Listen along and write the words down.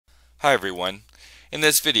Hi everyone. In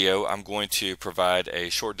this video I'm going to provide a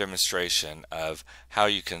short demonstration of how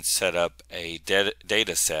you can set up a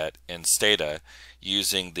data set in Stata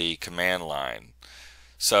using the command line.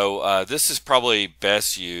 So this is probably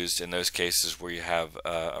best used in those cases where you have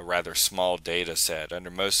a rather small data set. Under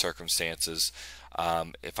most circumstances,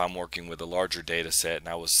 if I'm working with a larger data set and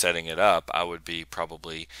I was setting it up, I would be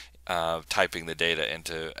probably typing the data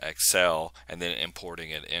into Excel and then importing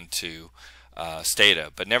it into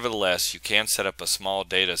Stata. But nevertheless, you can set up a small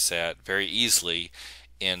data set very easily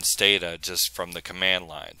in Stata just from the command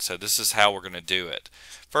line. So this is how we're going to do it.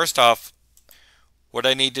 First off, what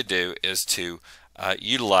I need to do is to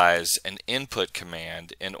utilize an input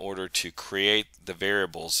command in order to create the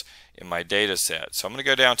variables in my data set. So I'm going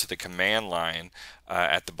to go down to the command line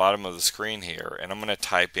at the bottom of the screen here, and I'm going to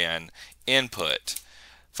type in input.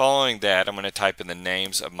 Following that, I'm going to type in the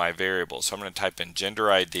names of my variables. So I'm going to type in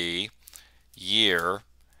gender ID, year,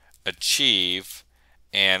 achieve,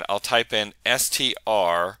 and I'll type in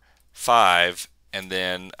str5 and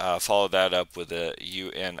then follow that up with a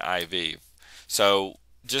univ. So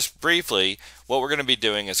just briefly, what we're going to be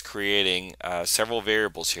doing is creating several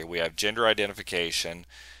variables here. We have gender identification,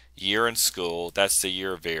 year in school, that's the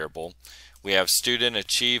year variable. We have student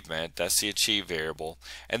achievement, that's the achieve variable,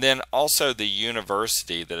 and then also the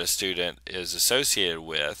university that a student is associated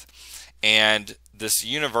with. And this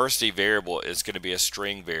university variable is going to be a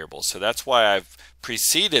string variable, so that's why I've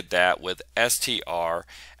preceded that with str,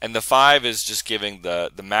 and the 5 is just giving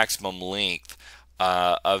the maximum length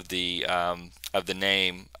of the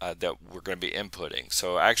name that we're going to be inputting.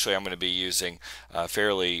 So actually I'm going to be using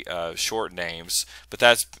fairly short names, but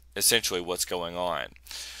that's essentially what's going on.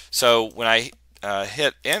 So when I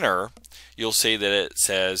hit enter, you'll see that it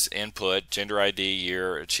says input, gender ID,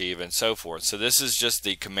 year, achieve, and so forth. So this is just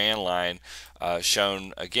the command line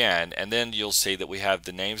shown again, and then you'll see that we have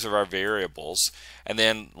the names of our variables, and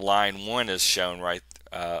then line 1 is shown right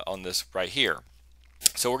on this right here.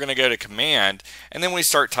 So we're going to go to command, and then we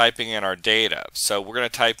start typing in our data. So we're going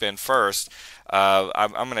to type in first,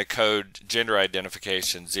 I'm going to code gender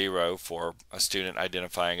identification 0 for a student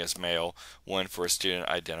identifying as male, 1 for a student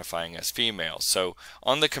identifying as female. So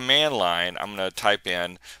on the command line, I'm going to type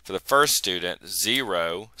in for the first student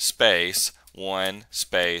 0 space 1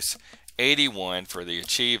 space 81 for the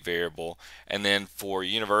achieve variable, and then for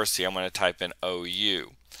university I'm going to type in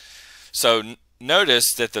OU. So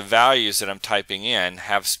notice that the values that I'm typing in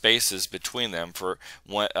have spaces between them for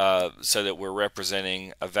one, so that we're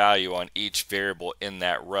representing a value on each variable in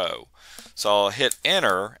that row. So I'll hit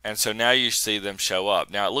enter, and so now you see them show up.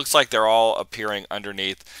 Now it looks like they're all appearing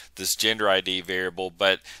underneath this gender ID variable,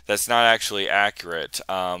 but that's not actually accurate.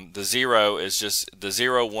 The 0 is just the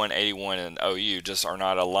 0, 1, 81, and OU just are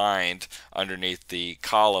not aligned underneath the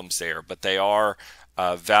columns there, but they are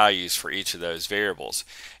values for each of those variables.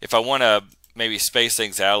 If I want to maybe space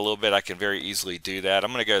things out a little bit, I can very easily do that.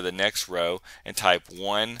 I'm going to go to the next row and type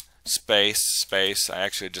 1 space,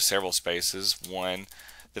 actually just several spaces, 1,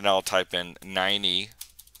 then I'll type in 90,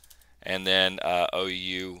 and then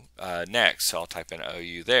OU next, so I'll type in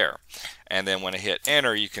OU there. And then when I hit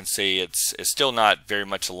enter, you can see it's still not very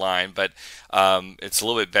much aligned, but it's a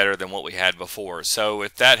little bit better than what we had before. So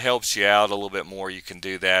if that helps you out a little bit more, you can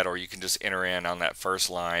do that, or you can just enter in on that first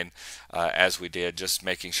line as we did, just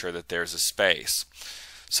making sure that there's a space.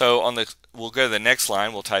 So we'll go to the next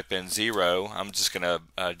line, we'll type in 0. I'm just going to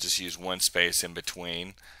just use 1 space in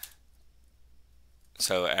between.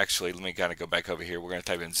 So actually, let me kind of go back over here. We're going to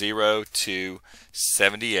type in 0 to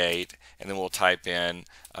 78, and then we'll type in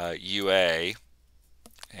UA,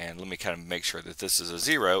 and let me kind of make sure that this is a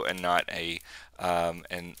 0 and not an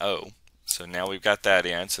O. So now we've got that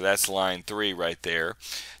in, so that's line 3 right there.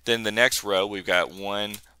 Then the next row, we've got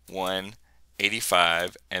 1, 1,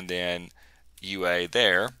 85, and then UA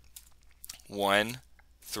there, 1,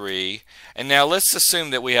 3, and now let's assume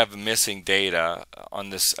that we have missing data on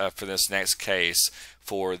this for this next case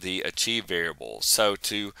for the achieve variable. So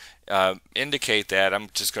to indicate that, I'm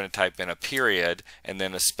just going to type in a period and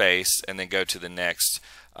then a space and then go to the next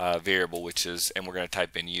variable, which is, and we're going to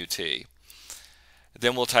type in UT.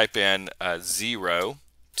 Then we'll type in 0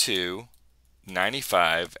 to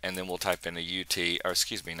 95, and then we'll type in a UT, or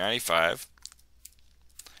excuse me, 95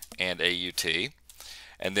 and a UT.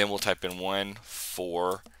 And then we'll type in 1,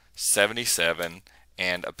 4, 77,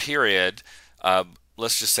 and a period.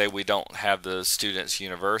 Let's just say we don't have the student's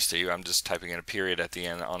university. I'm just typing in a period at the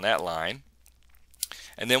end on that line.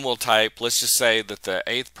 And then we'll type, let's just say that the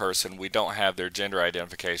 8th person, we don't have their gender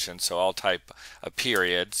identification, so I'll type a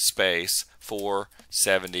period, space, 4,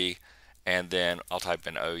 70, and then I'll type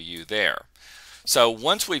in OU there. So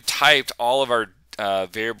once we've typed all of our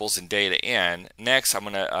variables and data in. Next, I'm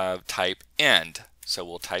going to type end. So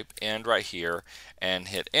we'll type end right here and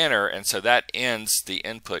hit enter, and so that ends the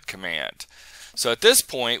input command. So at this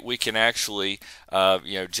point, we can actually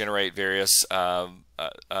generate various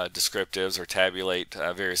descriptives or tabulate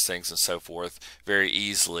various things and so forth very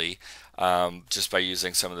easily just by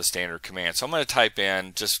using some of the standard commands. So I'm going to type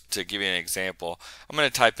in, just to give you an example, I'm going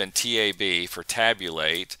to type in TAB for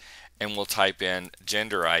tabulate, and we'll type in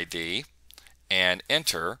gender ID and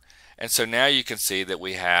enter. And so now you can see that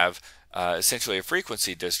we have essentially a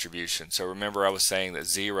frequency distribution. So remember, I was saying that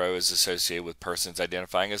 0 is associated with persons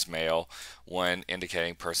identifying as male, 1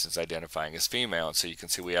 indicating persons identifying as female. And so you can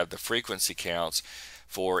see we have the frequency counts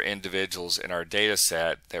for individuals in our data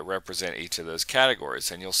set that represent each of those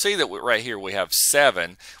categories. And you'll see that right here we have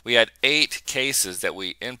 7. We had 8 cases that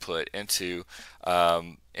we input into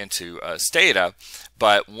Stata,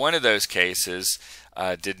 but one of those cases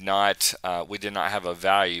we did not have a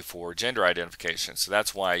value for gender identification. So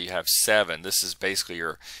that's why you have 7. This is basically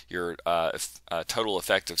your total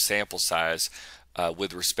effective sample size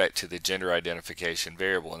with respect to the gender identification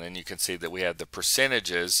variable. And then you can see that we have the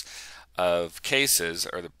percentages of cases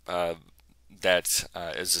or that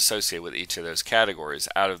is associated with each of those categories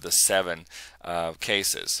out of the 7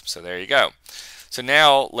 cases. So there you go. So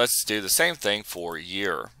now let's do the same thing for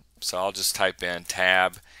year. So I'll just type in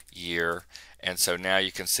tab year, and so now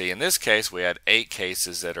you can see in this case we had 8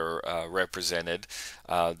 cases that are represented.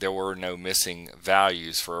 There were no missing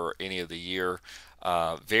values for any of the year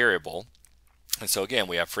variable. And so again,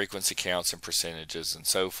 we have frequency counts and percentages and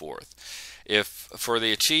so forth. If for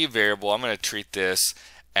the achieve variable, I'm going to treat this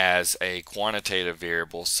as a quantitative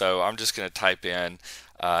variable. So I'm just going to type in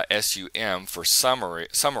SUM for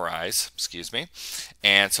summarize,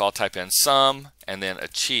 and so I'll type in sum and then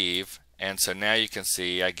achieve. And so now you can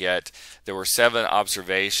see there were 7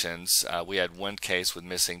 observations. We had 1 case with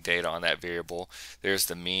missing data on that variable. There's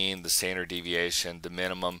the mean, the standard deviation, the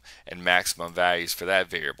minimum and maximum values for that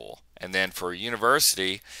variable. And then for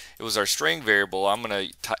university, it was our string variable. I'm going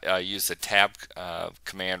to use the tab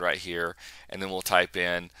command right here, and then we'll type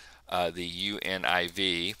in the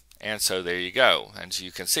UNIV. And so there you go. And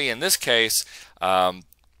you can see in this case,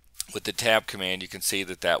 with the tab command, you can see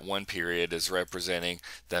that that 1 period is representing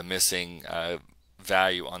the missing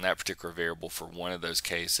value on that particular variable for one of those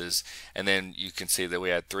cases. And then you can see that we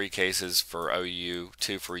had 3 cases for OU,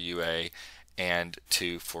 2 for UA, and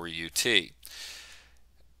 2 for UT.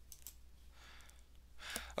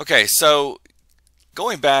 Okay, so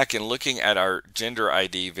going back and looking at our gender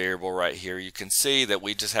ID variable right here, you can see that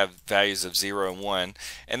we just have values of 0 and 1,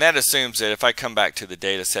 and that assumes that if I come back to the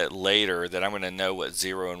data set later that I'm going to know what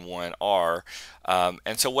 0 and 1 are.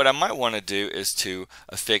 And so what I might want to do is to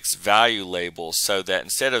affix value labels so that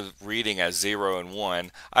instead of reading as 0 and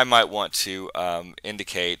 1, I might want to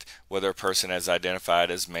indicate whether a person has identified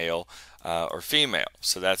as male or female.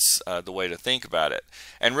 So that's the way to think about it.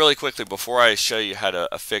 And really quickly, before I show you how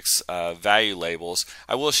to affix value labels,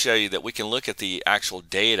 I will show you that we can look at the actual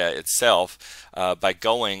data itself by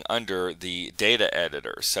going under the data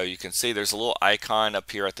editor. So you can see there's a little icon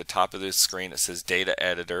up here at the top of this screen that says data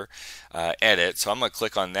editor edit. So I'm going to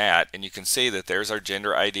click on that, and you can see that there's our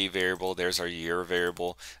gender ID variable, there's our year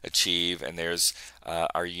variable, achieve, and there's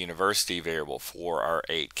our university variable for our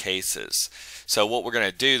 8 cases. So what we're going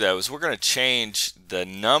to do though is we're going to change the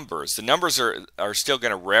numbers. The numbers are still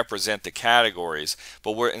going to represent the categories,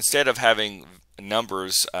 but instead of having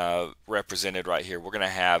numbers represented right here, we're going to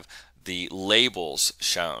have the labels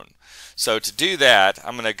shown. So to do that,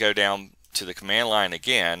 I'm going to go down to the command line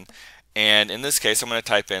again, and in this case I'm going to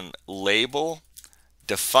type in label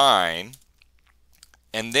define,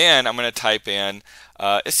 and then I'm going to type in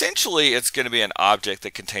essentially it's going to be an object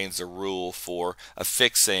that contains a rule for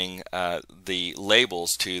affixing the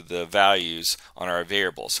labels to the values on our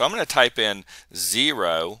variable. So I'm going to type in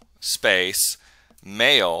 0 space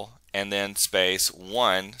male and then space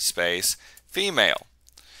 1 space female.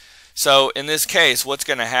 So in this case, what's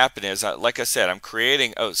going to happen is, like I said, I'm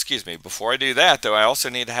creating, before I do that though, I also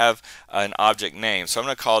need to have an object name. So I'm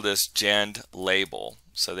going to call this gend label.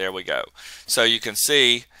 So there we go. So you can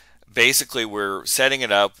see basically we're setting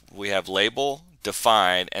it up. We have label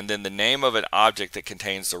define and then the name of an object that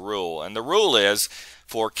contains the rule. And the rule is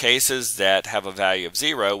for cases that have a value of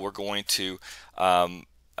 0, we're going to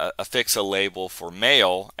affix a label for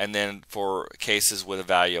male, and then for cases with a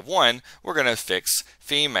value of 1, we're going to affix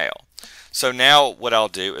female. So now what I'll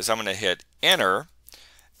do is I'm going to hit enter,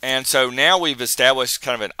 and so now we've established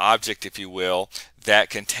kind of an object, if you will, that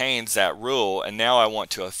contains that rule, and now I want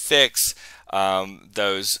to affix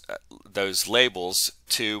those labels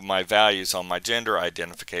to my values on my gender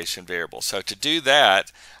identification variable. So to do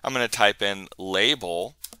that, I'm going to type in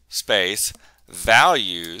label space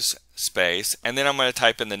values space, and then I'm going to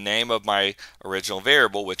type in the name of my original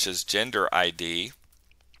variable, which is gender ID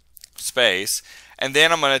space, and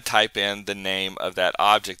then I'm going to type in the name of that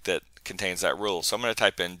object that contains that rule. So I'm going to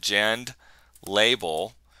type in gend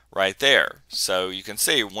label right there. So you can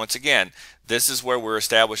see, once again, this is where we're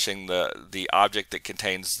establishing the object that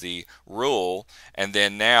contains the rule, and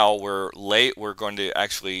then now we're going to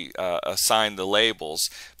actually assign the labels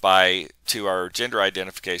to our gender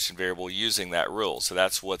identification variable using that rule. So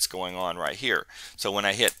that's what's going on right here. So when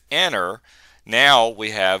I hit enter, now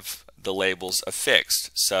we have the labels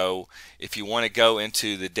affixed. So if you want to go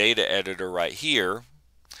into the data editor right here,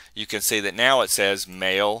 you can see that now it says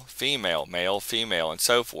male, female, and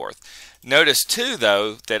so forth. Notice too,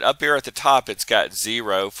 though, that up here at the top it's got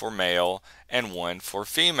 0 for male and 1 for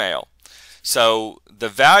female. So the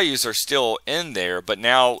values are still in there, but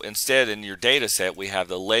now instead in your data set we have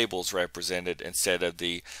the labels represented instead of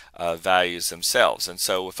the values themselves. And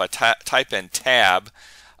so if I type in tab,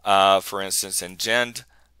 for instance, in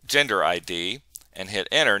gender ID, and hit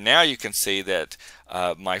enter, now you can see that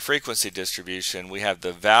my frequency distribution, we have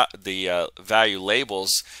the value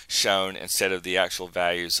labels shown instead of the actual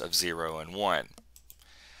values of 0 and 1.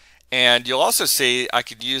 And you'll also see I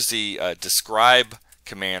could use the describe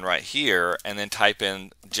command right here and then type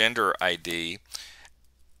in gender ID,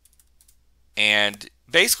 and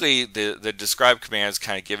basically the describe command is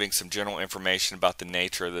kind of giving some general information about the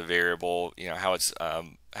nature of the variable, how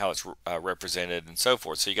it's represented and so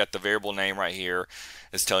forth. So you got the variable name right here.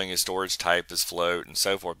 It's telling you storage type is float and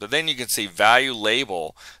so forth. But then you can see value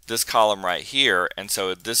label, this column right here, and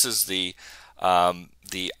so this is the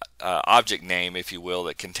object name, if you will,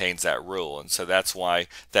 that contains that rule, and so that's why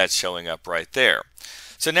that's showing up right there.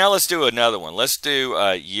 So now let's do another one. Let's do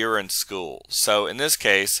year in school. So in this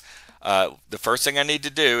case, the first thing I need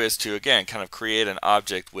to do is to, again, kind of create an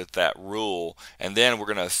object with that rule, and then we're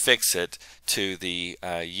going to affix it to the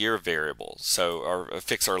year variable. So, or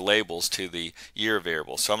affix our labels to the year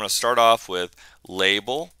variable. So I'm going to start off with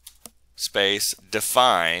label space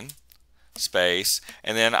define space,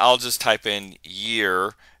 and then I'll just type in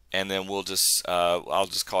year, and then we'll just I'll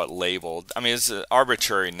just call it labeled. I mean, it's an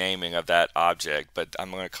arbitrary naming of that object, but I'm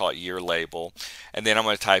going to call it year label, and then I'm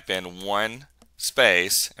going to type in 1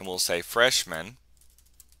 space, and we'll say freshman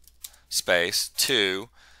space 2,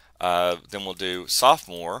 then we'll do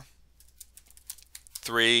sophomore,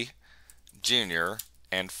 3 junior,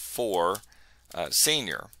 and 4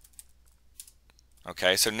 senior.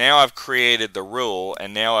 Okay, so now I've created the rule,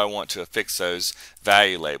 and now I want to affix those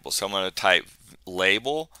value labels. So I'm going to type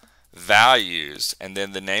label values, and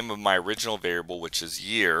then the name of my original variable, which is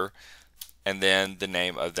year, and then the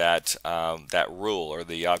name of that that rule, or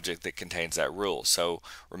the object that contains that rule. So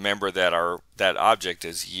remember that that object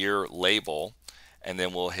is year label, and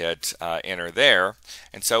then we'll hit enter there.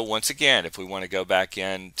 And so once again, if we want to go back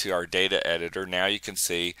into our data editor, now you can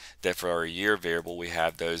see that for our year variable we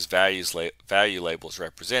have those value labels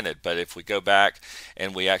represented. But if we go back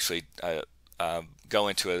and we actually go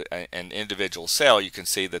into an individual cell, you can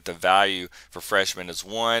see that the value for freshmen is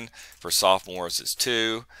 1, for sophomores is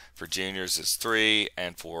 2, for juniors is 3,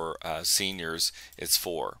 and for seniors it's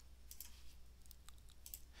 4.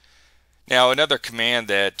 Now another command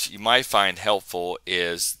that you might find helpful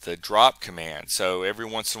is the drop command. So every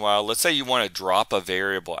once in a while, let's say you want to drop a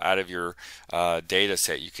variable out of your data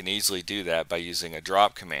set, you can easily do that by using a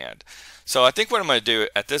drop command. So I think what I'm going to do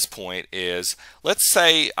at this point is, let's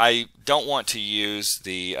say I don't want to use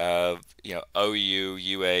the OU,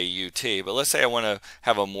 UA, UT, but let's say I want to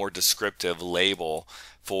have a more descriptive label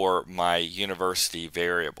for my university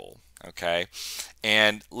variable. Okay,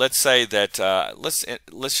 and let's say that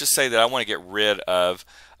let's just say that I want to get rid of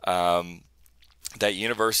that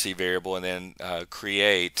university variable, and then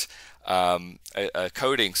create a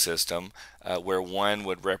coding system where 1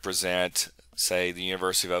 would represent, say, the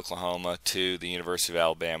University of Oklahoma, 2 the University of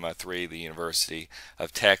Alabama, 3 the University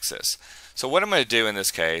of Texas. So what I'm going to do in this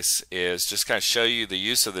case is just kind of show you the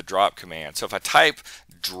use of the drop command. So if I type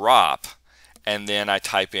drop and then I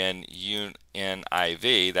type in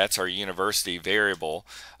UNIV, that's our university variable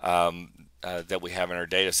that we have in our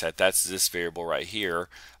data set. That's this variable right here,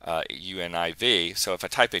 UNIV. So if I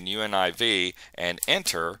type in UNIV and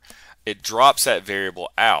enter, it drops that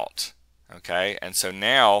variable out. Okay, and so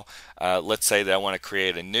now let's say that I want to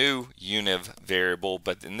create a new univ variable,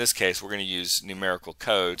 but in this case we're going to use numerical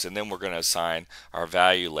codes, and then we're going to assign our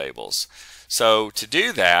value labels. So to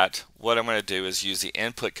do that, what I'm going to do is use the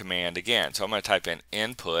input command again. So I'm going to type in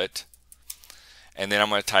input, and then I'm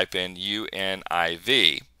going to type in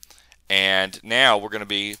UNIV. And now we're going to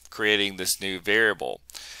be creating this new variable.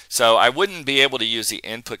 So I wouldn't be able to use the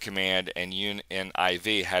input command and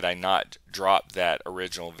UNIV had I not dropped that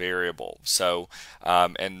original variable. So,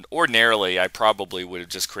 and ordinarily I probably would have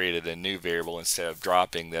just created a new variable instead of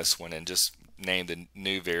dropping this one and just named the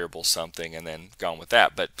new variable something and then gone with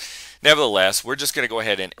that. But nevertheless, we're just going to go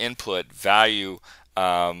ahead and input values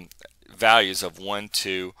of 1,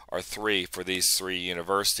 2, or 3 for these 3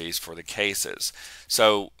 universities for the cases.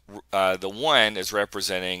 So the 1 is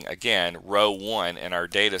representing, again, row 1 in our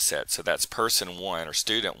data set. So that's person 1 or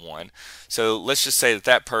student 1. So let's just say that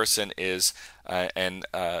that person is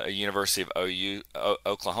a University of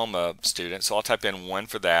Oklahoma student. So I'll type in 1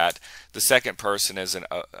 for that. The second person is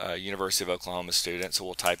a University of Oklahoma student. So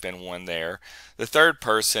we'll type in 1 there. The third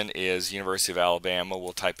person is University of Alabama.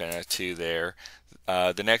 We'll type in a 2 there.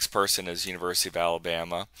 The next person is University of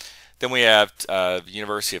Alabama. Then we have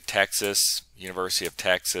University of Texas,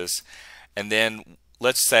 and then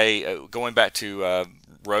let's say going back to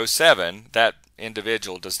row 7, that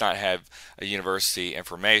individual does not have a university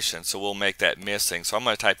information, so we'll make that missing. So I'm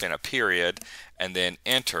going to type in a period and then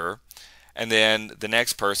enter. And then the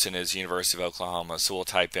next person is University of Oklahoma, so we'll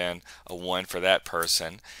type in a 1 for that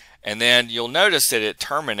person. And then you'll notice that it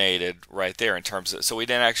terminated right there in terms of, so we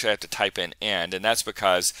didn't actually have to type in end, and that's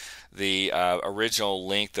because the original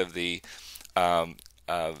length of the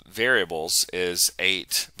variables is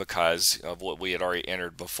 8 because of what we had already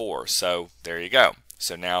entered before. So there you go.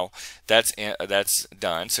 So now that's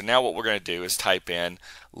done. So now what we're going to do is type in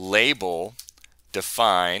label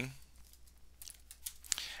define,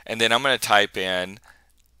 and then I'm going to type in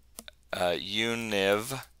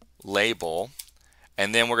univ label.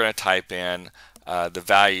 And then we're going to type in the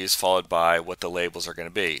values followed by what the labels are going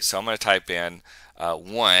to be. So I'm going to type in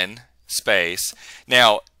 1 space.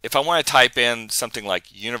 Now, if I want to type in something like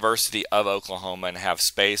University of Oklahoma and have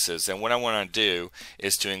spaces, then what I want to do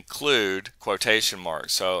is to include quotation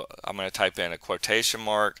marks. So I'm going to type in a quotation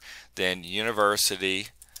mark, then University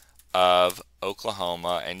of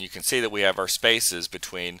Oklahoma, and you can see that we have our spaces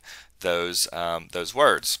between those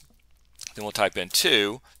words. Then we'll type in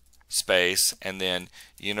 2 space and then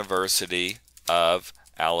University of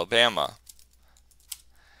Alabama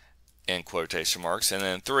in quotation marks, and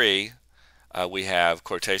then 3 we have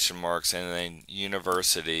quotation marks and then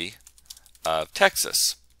University of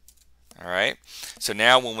Texas. Alright, so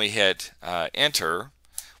now when we hit enter,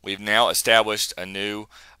 we've now established a new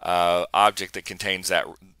object that contains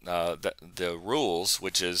the rules,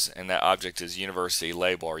 which is, and that object is university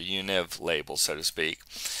label or univ label, so to speak.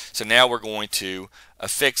 So now we're going to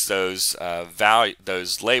affix those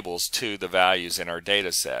labels to the values in our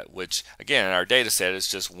data set, which again in our data set is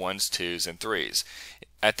just 1s, 2s, and 3s.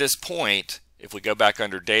 At this point, if we go back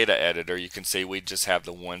under data editor, you can see we just have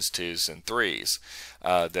the 1s, 2s, and 3s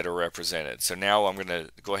that are represented. So now I'm going to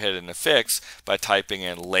go ahead and affix by typing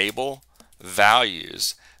in label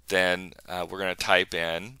values. Then we're going to type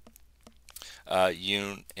in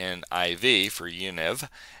UNIV for univ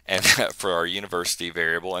and for our university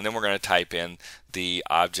variable, and then we're going to type in the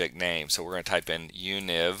object name. So we're going to type in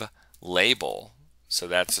univ label. So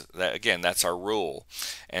that's our rule,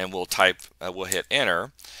 and we'll hit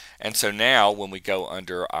enter. And so now when we go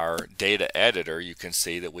under our data editor, you can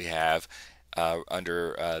see that we have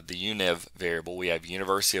under the univ variable, we have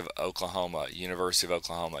University of Oklahoma, University of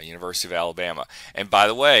Oklahoma, University of Alabama. And by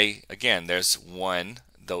the way, again, there's 1,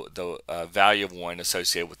 the value of 1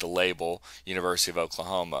 associated with the label University of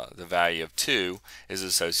Oklahoma. The value of 2 is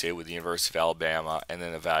associated with the University of Alabama, and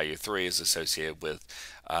then the value of 3 is associated with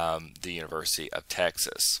the University of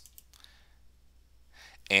Texas.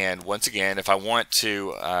 And once again, if I want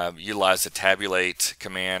to utilize the tabulate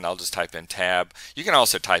command, I'll just type in tab. You can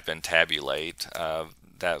also type in tabulate.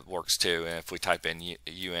 That works too. And if we type in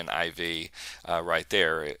UNIV right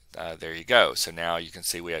there, there you go. So now you can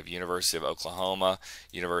see we have University of Oklahoma,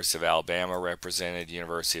 University of Alabama represented,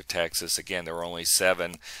 University of Texas. Again, there were only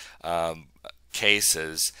 7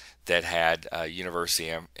 cases that had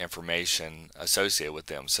university information associated with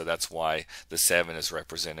them. So that's why the 7 is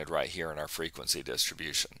represented right here in our frequency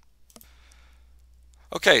distribution.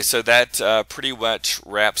 Okay, so that pretty much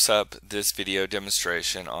wraps up this video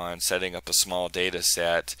demonstration on setting up a small data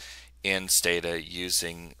set in Stata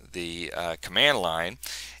using the command line.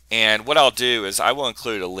 And what I'll do is I will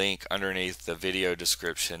include a link underneath the video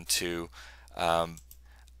description to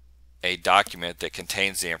a document that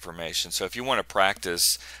contains the information. So if you want to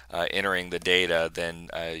practice entering the data, then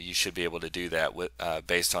you should be able to do that with,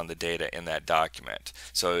 based on the data in that document.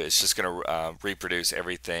 So it's just going to reproduce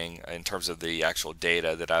everything in terms of the actual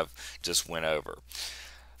data that I've just went over.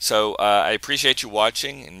 So I appreciate you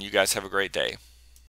watching, and you guys have a great day.